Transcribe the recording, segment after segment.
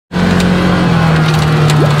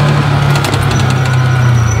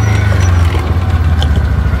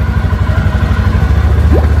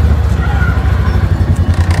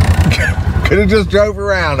Could have just drove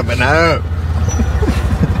around them, but no.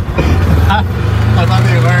 I thought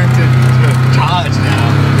they learned to dodge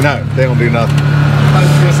now. No, they don't do nothing. I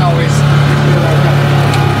just always feel like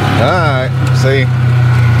that. Alright, see.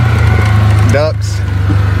 Ducks.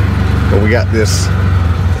 But we got this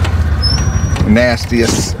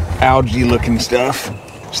nastiest algae looking stuff.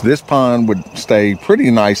 So this pond would stay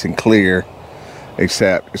pretty nice and clear,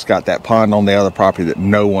 except it's got that pond on the other property that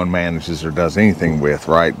no one manages or does anything with,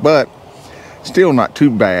 right? But still not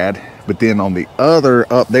too bad. But then on the other,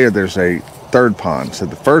 up there, there's a third pond. So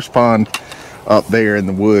the first pond up there in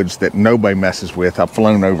the woods that nobody messes with, I've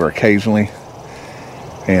flown over occasionally,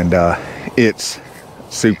 and it's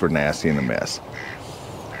super nasty and a mess.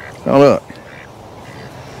 Oh look,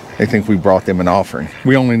 they think we brought them an offering.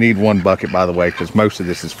 We only need one bucket, by the way, because most of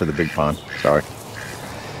this is for the big pond. Sorry.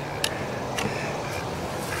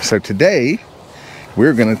 So today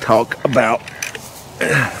we're going to talk about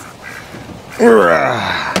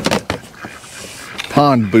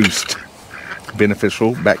pond boost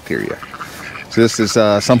beneficial bacteria. So this is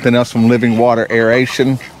something else from Living Water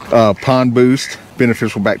Aeration, pond boost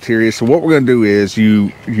beneficial bacteria. So what we're going to do is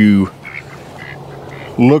you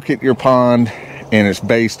look at your pond, and it's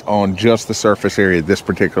based on just the surface area of this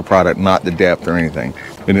particular product, not the depth or anything.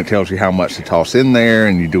 And it tells you how much to toss in there,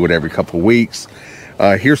 and you do it every couple of weeks.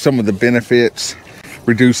 Here's some of the benefits.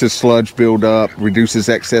 Reduces sludge buildup, reduces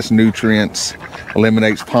excess nutrients,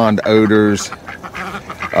 eliminates pond odors,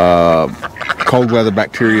 cold weather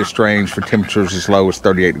bacteria strains for temperatures as low as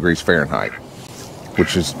 38 degrees Fahrenheit,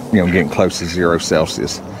 which is, you know, getting close to 0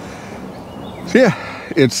 Celsius. So yeah,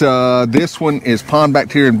 it's this one is pond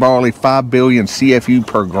bacteria in barley, 5 billion CFU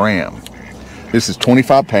per gram. This is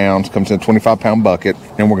 25 pounds, comes in a 25-pound bucket,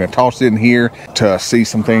 and we're going to toss it in here to see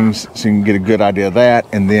some things so you can get a good idea of that.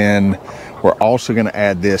 And then we're also going to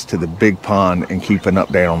add this to the big pond and keep an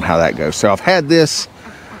update on how that goes. So I've had this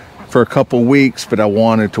for a couple weeks, but I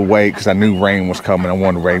wanted to wait because I knew rain was coming. I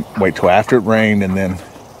wanted to wait till after it rained and then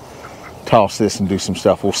toss this and do some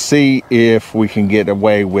stuff. We'll see if we can get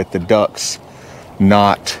away with the ducks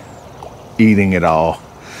not eating it all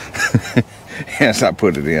as I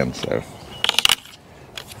put it in. So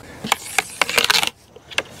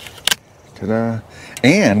ta-da.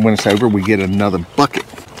 And when it's over, we get another bucket.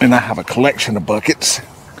 And I have a collection of buckets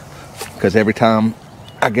because every time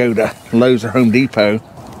I go to Lowe's or Home Depot,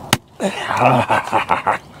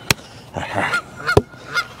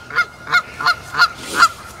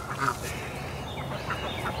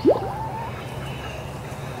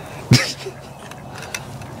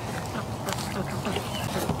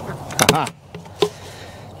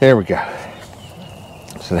 there we go.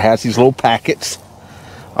 So it has these little packets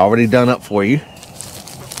already done up for you.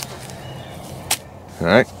 All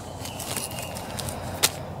right.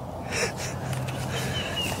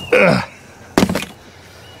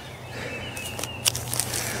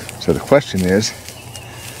 So the question is,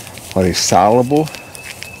 are they soluble?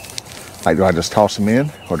 Like, do I just toss them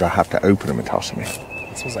in, or do I have to open them and toss them in?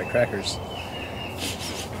 It smells like crackers.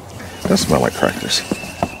 It does smell like crackers.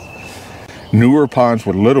 Newer ponds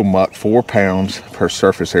with little muck, 4 pounds per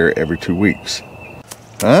surface area every 2 weeks.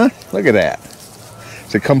 Huh? Look at that.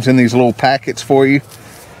 So it comes in these little packets for you,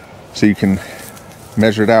 so you can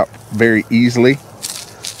measure it out very easily.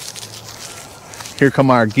 Here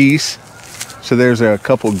come our geese. So there's a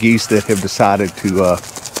couple geese that have decided to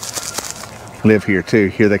live here too.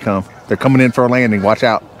 Here they come. They're coming in for a landing. Watch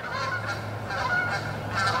out.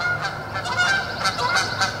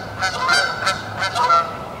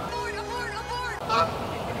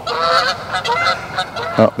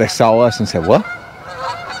 Oh, they saw us and said, what?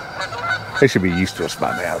 They should be used to us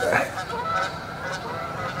by now, though.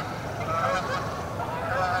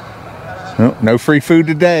 Oh, no free food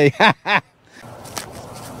today.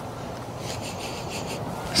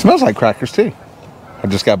 Smells like crackers, too. I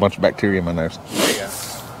just got a bunch of bacteria in my nose. There you go.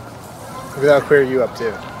 Maybe that'll clear you up,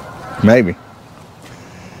 too. Maybe.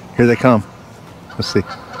 Here they come. Let's see.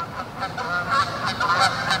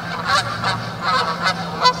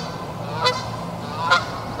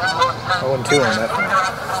 I wouldn't too on that one.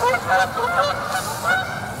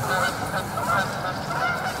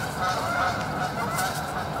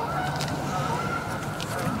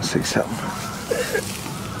 See something.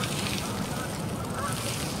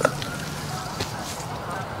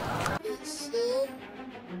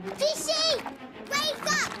 Fishy! Wake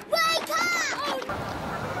up! Wake up!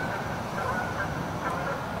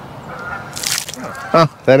 Oh,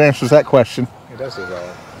 that answers that question. It does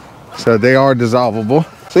dissolve. So they are dissolvable.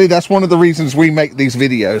 See, that's one of the reasons we make these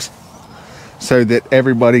videos, so that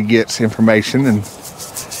everybody gets information and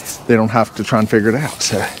they don't have to try and figure it out.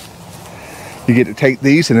 So You get to take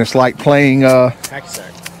these, and it's like playing Hacky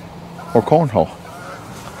sack. or cornhole.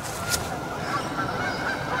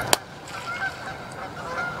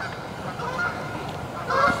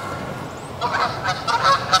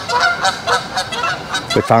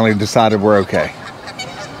 They finally decided we're okay.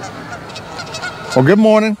 Well, good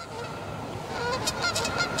morning.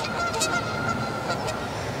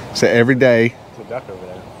 So every day, There's a duck over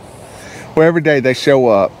there. well, every day they show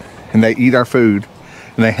up and they eat our food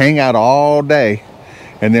and they hang out all day.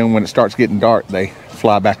 And then when it starts getting dark, they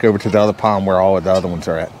fly back over to the other pond where all of the other ones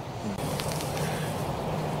are at.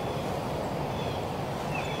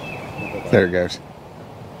 There it goes.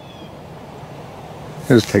 It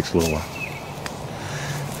just takes a little while.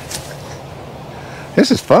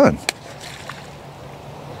 This is fun.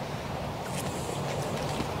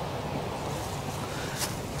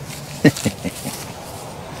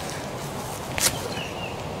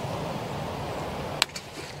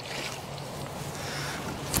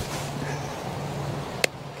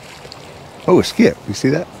 Oh, a skip. You see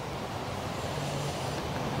that?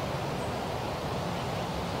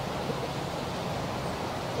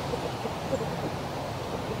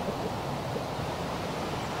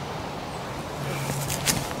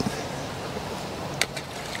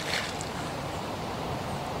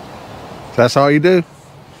 That's all you do.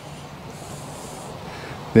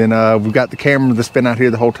 Then we've got the camera that's been out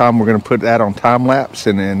here the whole time. We're going to put that on time lapse,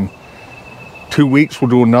 and in 2 weeks we'll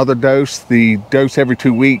do another dose. The dose every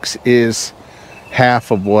 2 weeks is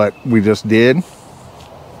half of what we just did,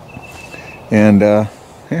 and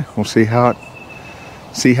yeah, we'll see how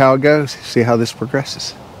it goes. See how this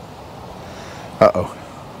progresses. Uh-oh,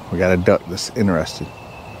 we got a duck that's interested.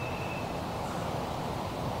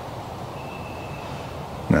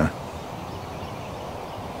 No.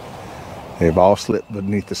 They've all slipped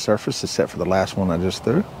beneath the surface except for the last one I just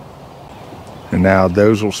threw. And now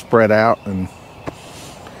those will spread out and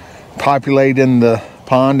populate in the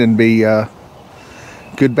pond and be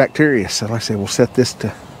good bacteria. So like I say, we'll set this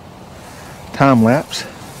to time lapse.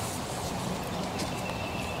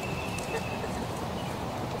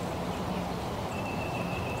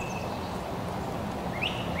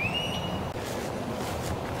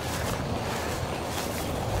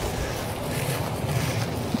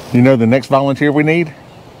 You know the next volunteer we need?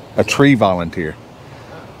 A tree volunteer.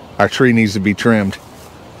 Our tree needs to be trimmed.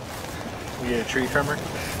 We get a tree trimmer?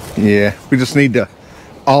 Yeah, we just need to,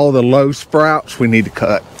 all the low sprouts we need to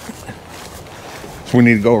cut. So we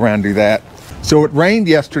need to go around and do that. So it rained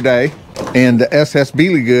yesterday and the SS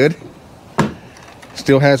Beely Good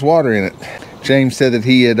still has water in it. James said that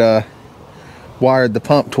he had wired the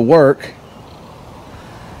pump to work,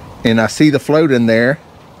 and I see the float in there.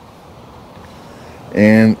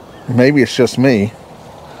 And maybe it's just me,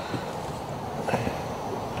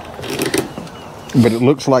 but it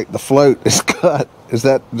looks like the float is cut. Is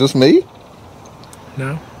that just me?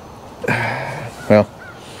 No. Well,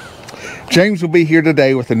 James will be here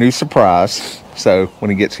today with a new surprise. So when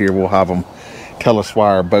he gets here, we'll have him tell us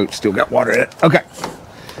why our boat still got water in it. Okay.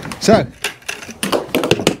 So,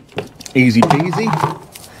 easy peasy.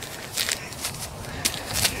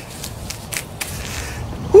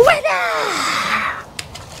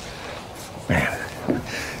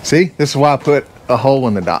 See, this is why I put a hole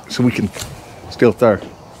in the dock so we can still throw.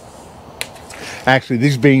 Actually,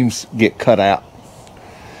 these beams get cut out,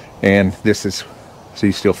 and this is so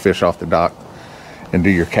you still fish off the dock and do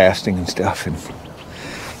your casting and stuff and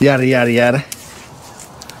yada yada yada.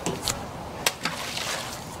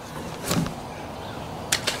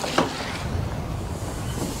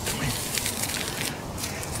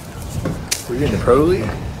 We're getting the pro league?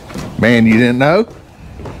 Man, you didn't know?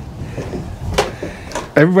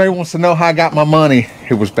 Everybody wants to know how I got my money.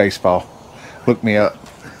 It was baseball. Look me up.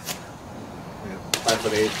 Yeah,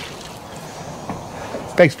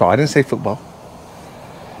 5'8". Baseball. I didn't say football.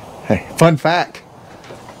 Hey, fun fact.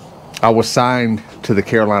 I was signed to the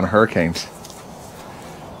Carolina Hurricanes.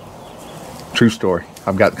 True story.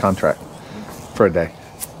 I've got the contract for a day.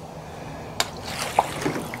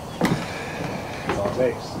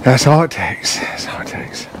 That's all it takes. That's all it takes. That's all it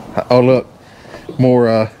takes. Oh, look.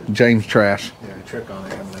 More James trash. Yeah, a trick on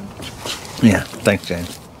it coming in. Yeah, thanks,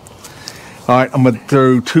 James. All right, I'm going to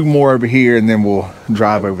throw 2 more over here, and then we'll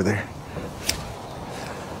drive over there.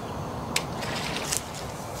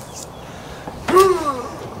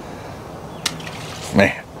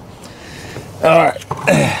 Man. All right,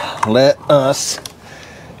 let us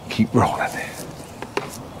keep rolling.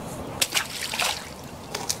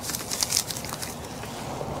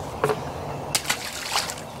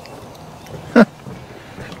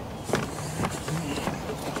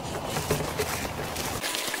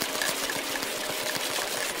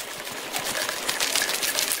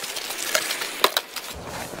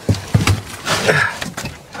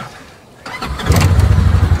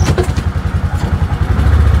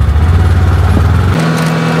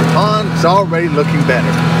 It's already looking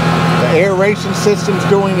better. The aeration system's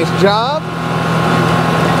doing its job.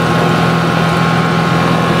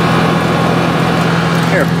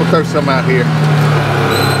 Here, we'll throw some out here.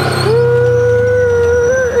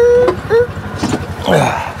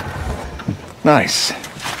 Nice.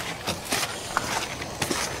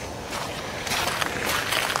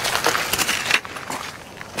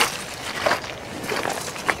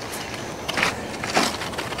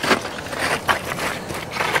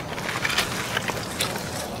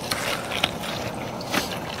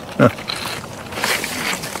 Huh.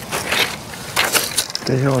 What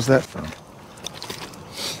the hell is that from?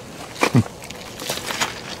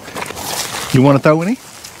 You want to throw any?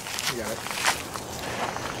 Got it.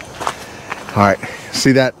 All right,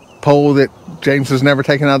 see that pole that James has never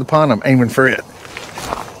taken out of the pond? I'm aiming for it. A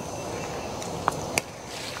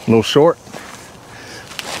little short.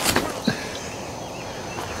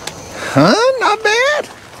 Huh? Not bad.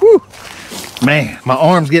 Whew. Man, my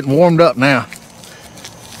arm's getting warmed up now.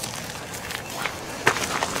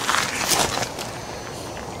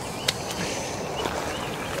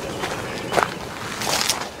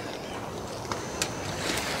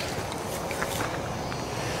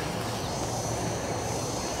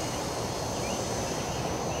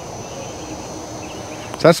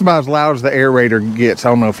 So that's about as loud as the aerator gets. I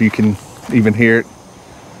don't know if you can even hear it.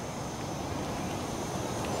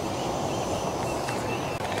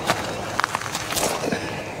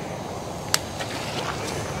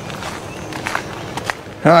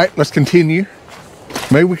 All right, let's continue.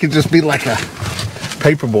 Maybe we could just be like a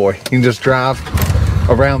paper boy. You can just drive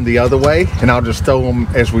around the other way and I'll just throw them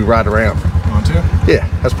as we ride around. Want to? Yeah,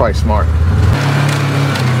 that's probably smart.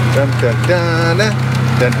 Dun, dun, dun, dun,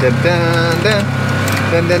 dun, dun, dun, dun.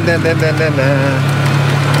 Dun, dun, dun, dun, dun, dun, dun.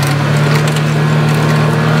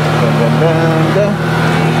 Dun, dun, dun, dun.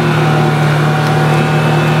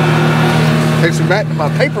 Takes me back to my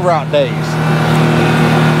paper route days.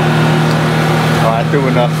 Oh, I threw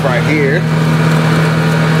enough right here.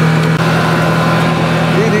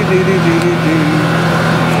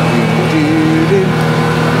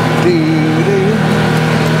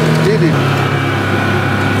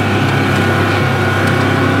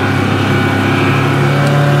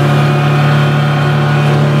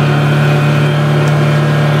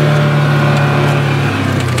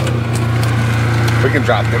 We can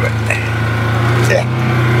drop through it.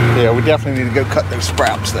 Yeah, we definitely need to go cut those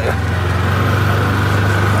sprouts there.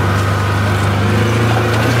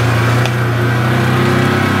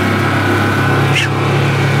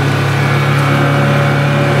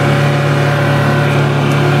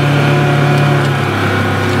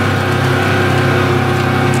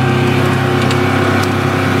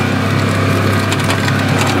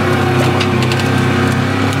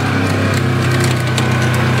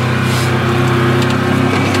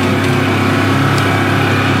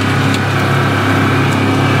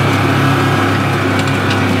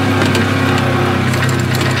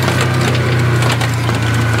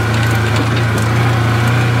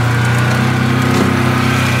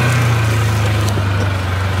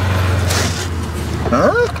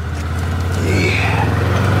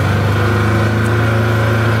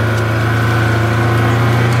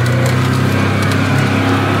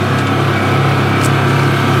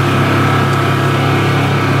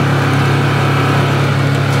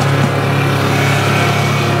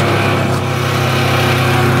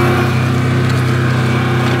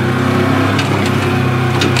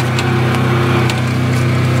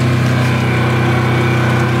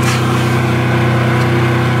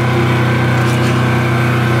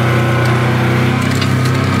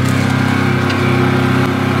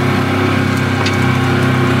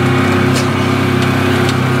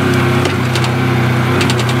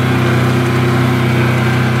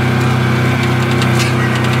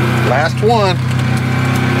 Last one.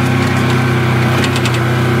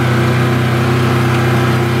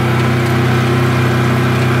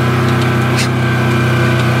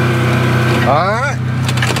 All right,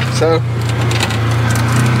 so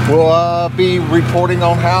we'll be reporting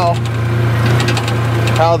on how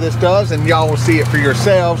this does, and y'all will see it for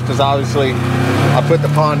yourselves, because obviously I put the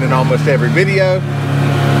pond in almost every video,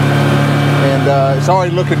 and it's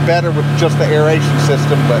already looking better with just the aeration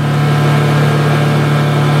system, but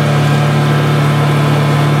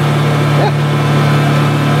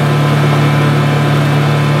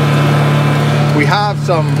we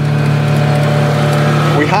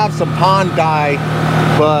have some pond dye,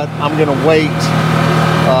 but I'm gonna wait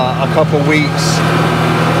a couple weeks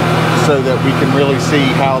so that we can really see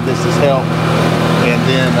how this has helped, and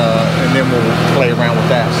then we'll play around with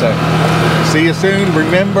that. So see you soon.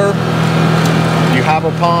 Remember, you you have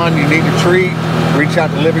a pond you need to treat, reach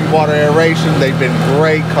out to Living Water Aeration. They've been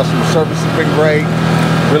great. Customer service has been great.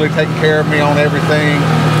 Really taking care of me on everything,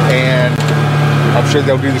 and I'm sure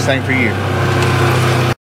they'll do the same for you.